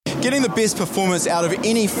Getting the best performance out of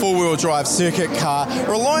any four-wheel drive circuit car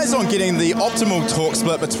relies on getting the optimal torque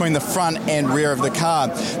split between the front and rear of the car.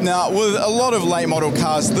 Now, with a lot of late model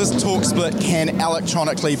cars, this torque split can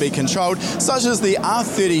electronically be controlled, such as the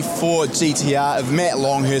R34 GTR of Matt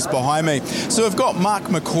Longhurst behind me. So we've got Mark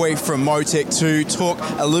McCoy from Motec to talk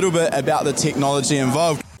a little bit about the technology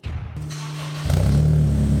involved.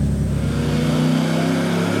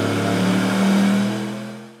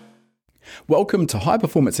 Welcome to High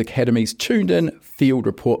Performance Academy's Tuned In Field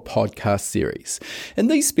Report podcast series. In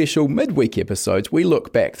these special midweek episodes, we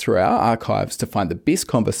look back through our archives to find the best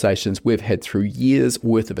conversations we've had through years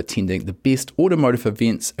worth of attending the best automotive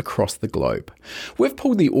events across the globe. We've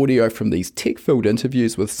pulled the audio from these tech-filled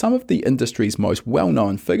interviews with some of the industry's most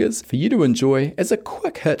well-known figures for you to enjoy as a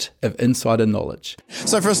quick hit of insider knowledge.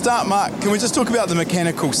 So for a start, Mark, can we just talk about the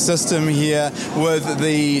mechanical system here with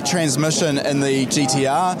the transmission in the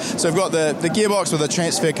GTR? So we've got the gearbox with a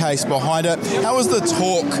transfer case behind it. How is the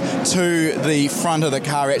torque to the front of the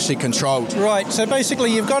car actually controlled? Right, so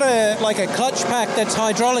basically you've got a clutch pack that's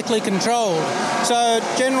hydraulically controlled. So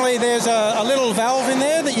generally there's a little valve in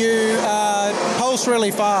there that you pulse really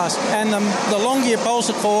fast, and the longer you pulse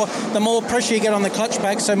it for, the more pressure you get on the clutch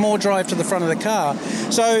pack, so more drive to the front of the car.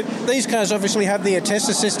 So these cars obviously have the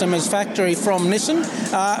Attesta system as factory from Nissan.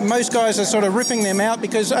 Most guys are sort of ripping them out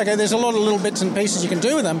because, there's a lot of little bits and pieces you can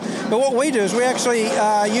do with them, but what we do is we actually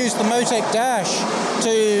use the Motec dash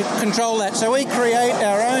to control that. So we create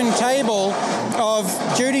our own table of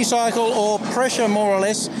duty cycle or pressure, more or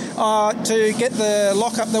less, to get the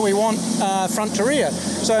lockup that we want front to rear.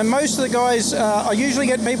 So most of the guys, I usually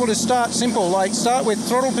get people to start simple, like start with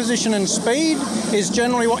throttle position and speed is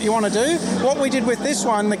generally what you want to do. What we did with this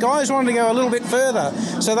one, the guys wanted to go a little bit further.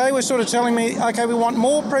 So they were sort of telling me, okay, we want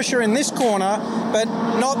more pressure in this corner, but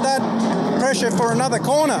not that pressure for another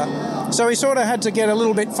corner. So we sort of had to get a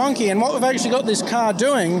little bit funky, and what we've actually got this car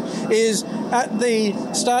doing is at the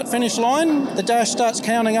start-finish line, the dash starts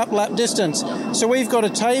counting up lap distance. So we've got a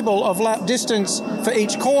table of lap distance for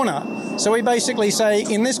each corner. So we basically say,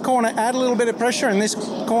 in this corner, add a little bit of pressure, in this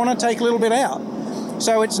corner, take a little bit out.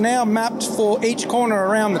 So it's now mapped for each corner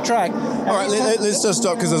around the track. All right, let's just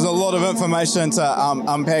stop because there's a lot of information to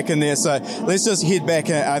unpack in there. So let's just head back.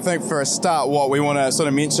 And I think for a start, what we want to sort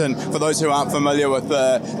of mention for those who aren't familiar with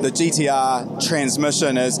the GTR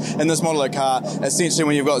transmission is in this model of car, essentially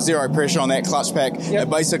when you've got zero pressure on that clutch pack, It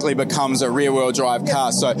basically becomes a rear-wheel drive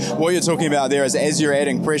car. So what you're talking about there is as you're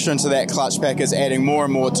adding pressure into that clutch pack is adding more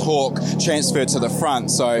and more torque transfer to the front.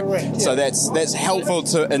 So so that's helpful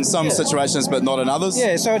to in some situations, but not in others.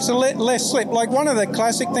 Yeah, so it's a less slip. Like one of the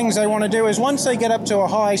classic things they want to do is once they get up to a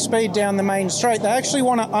high speed down the main straight, they actually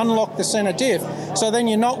want to unlock the center diff. So then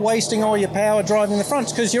you're not wasting all your power driving the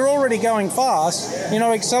fronts because you're already going fast, you're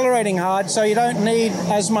not accelerating hard, so you don't need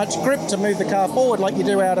as much grip to move the car forward like you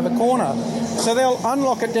do out of a corner. So they'll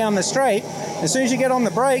unlock it down the straight. As soon as you get on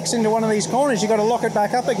the brakes into one of these corners, you've got to lock it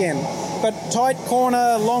back up again. But tight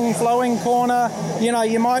corner, long flowing corner,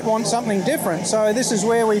 you might want something different. So this is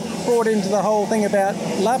where we brought into the whole thing about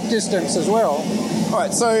lap distance as well. All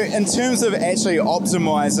right, so in terms of actually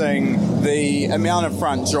optimizing the amount of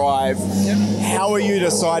front drive, how are you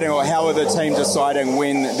deciding, or how are the team deciding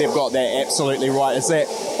when they've got that absolutely right? Is that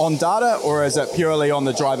on data or is it purely on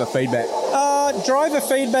the driver feedback? Driver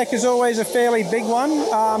feedback is always a fairly big one,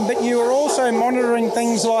 but you are also monitoring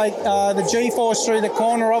things like the G-force through the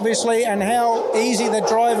corner, obviously, and how easy the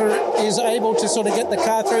driver is able to sort of get the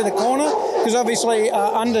car through the corner, because obviously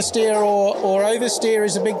understeer or oversteer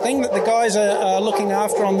is a big thing that the guys are looking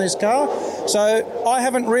after on this car. So I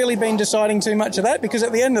haven't really been deciding too much of that because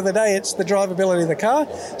at the end of the day, it's the drivability of the car.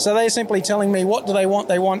 So they're simply telling me what do they want.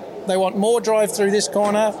 They want more drive through this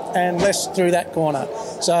corner and less through that corner.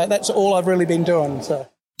 So that's all I've really been doing. So.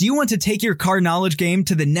 Do you want to take your car knowledge game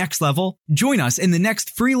to the next level? Join us in the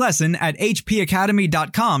next free lesson at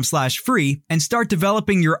hpacademy.com/free and start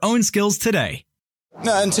developing your own skills today.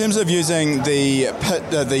 No, in terms of using the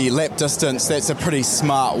lap distance, that's a pretty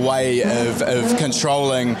smart way of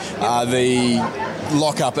controlling the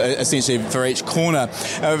lock-up essentially for each corner.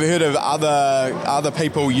 I've heard of other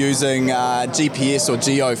people using GPS or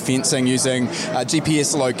geo-fencing, using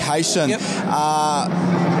GPS location.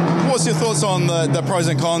 What's your thoughts on the pros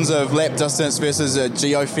and cons of lap distance versus a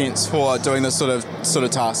geofence for doing this sort of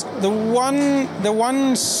task? The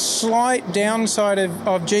one slight downside of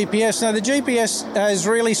GPS, now the GPS has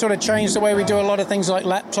really sort of changed the way we do a lot of things like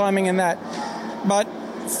lap timing and that. But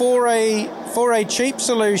for a cheap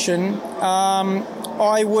solution,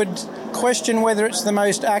 I would question whether it's the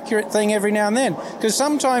most accurate thing every now and then, because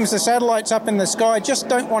sometimes the satellites up in the sky just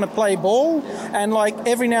don't want to play ball, and like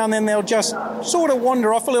every now and then they'll just sort of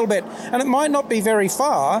wander off a little bit, and it might not be very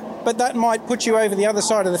far, but that might put you over the other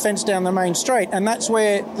side of the fence down the main straight, and that's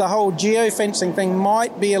where the whole geofencing thing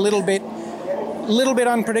might be a little bit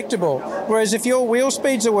unpredictable. Whereas if your wheel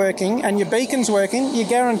speeds are working and your beacon's working, you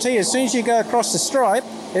guarantee as soon as you go across the stripe,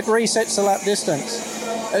 it resets the lap distance.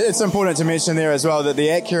 It's important to mention there as well that the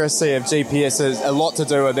accuracy of GPS is a lot to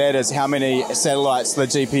do with that, is how many satellites the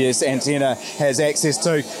GPS antenna has access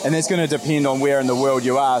to, and that's going to depend on where in the world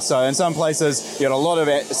you are. So in some places you've got a lot of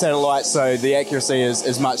satellites, so the accuracy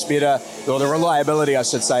is much better, or the reliability I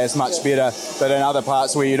should say is much better, but in other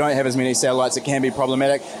parts where you don't have as many satellites it can be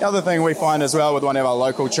problematic. The other thing we find as well with one of our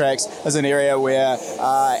local tracks is an area where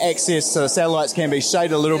access to the satellites can be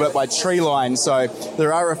shaded a little bit by tree lines, so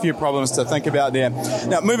there are a few problems to think about there.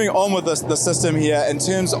 Now, moving on with the system here, in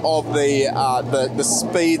terms of the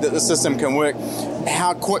speed that the system can work,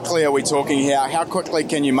 how quickly are we talking here? How quickly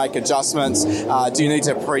can you make adjustments? Do you need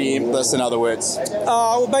to preempt this, in other words?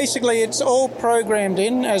 Well, basically, it's all programmed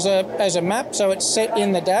in as a map, so it's set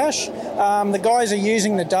in the dash. The guys are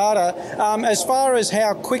using the data. As far as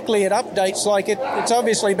how quickly it updates, like it's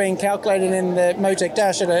obviously being calculated in the Motec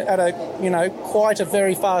dash at a quite a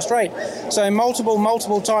very fast rate. So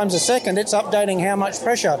multiple times a second, it's updating how much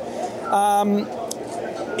pressure.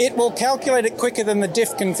 It will calculate it quicker than the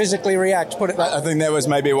Diff can physically react, put it that way. I think that was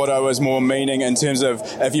maybe what I was more meaning in terms of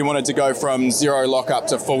if you wanted to go from zero lockup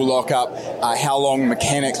to full lockup, how long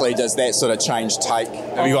mechanically does that sort of change take?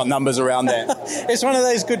 Have you got numbers around that? It's one of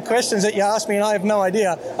those good questions that you ask me and I have no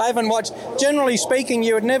idea. I haven't watched. Generally speaking,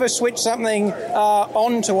 you would never switch something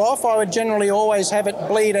on to off. I would generally always have it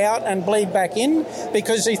bleed out and bleed back in,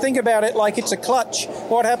 because you think about it like it's a clutch.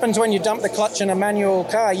 What happens when you dump the clutch in a manual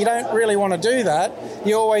car? You don't really want to do that.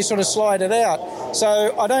 You always sort of slide it out.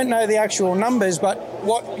 So I don't know the actual numbers, but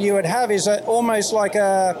what you would have is almost like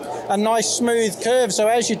a nice smooth curve. So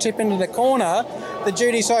as you tip into the corner, the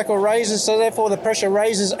duty cycle raises, so therefore the pressure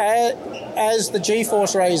raises as the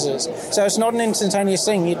G-force raises. So it's not an instantaneous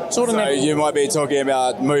thing. You might be talking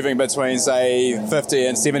about moving between, say, 50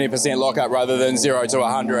 and 70% lockup rather than 0 to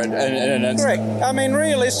 100 in an instant. Correct. I mean,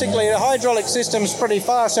 realistically, the hydraulic system's pretty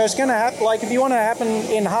fast, so it's going to happen, like if you want to happen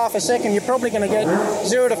in half a second, you're probably going to get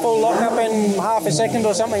 0 to full lockup in half a second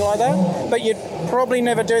or something like that. But you'd probably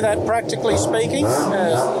never do that, practically speaking.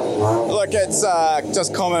 Look, it's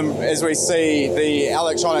just common as we see the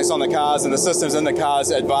electronics on the cars and the systems in the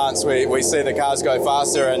cars advance. We see the cars go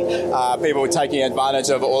faster and people taking advantage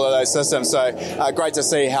of all of those systems. So great to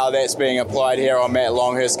see how that's being applied here on Matt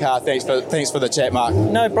Longhurst's car. Thanks for the chat, Mark.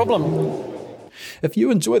 No problem. If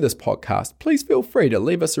you enjoy this podcast, please feel free to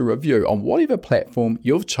leave us a review on whatever platform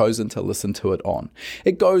you've chosen to listen to it on.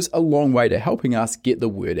 It goes a long way to helping us get the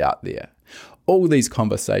word out there. All these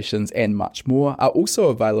conversations and much more are also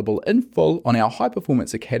available in full on our High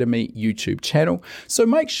Performance Academy YouTube channel, so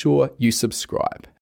make sure you subscribe.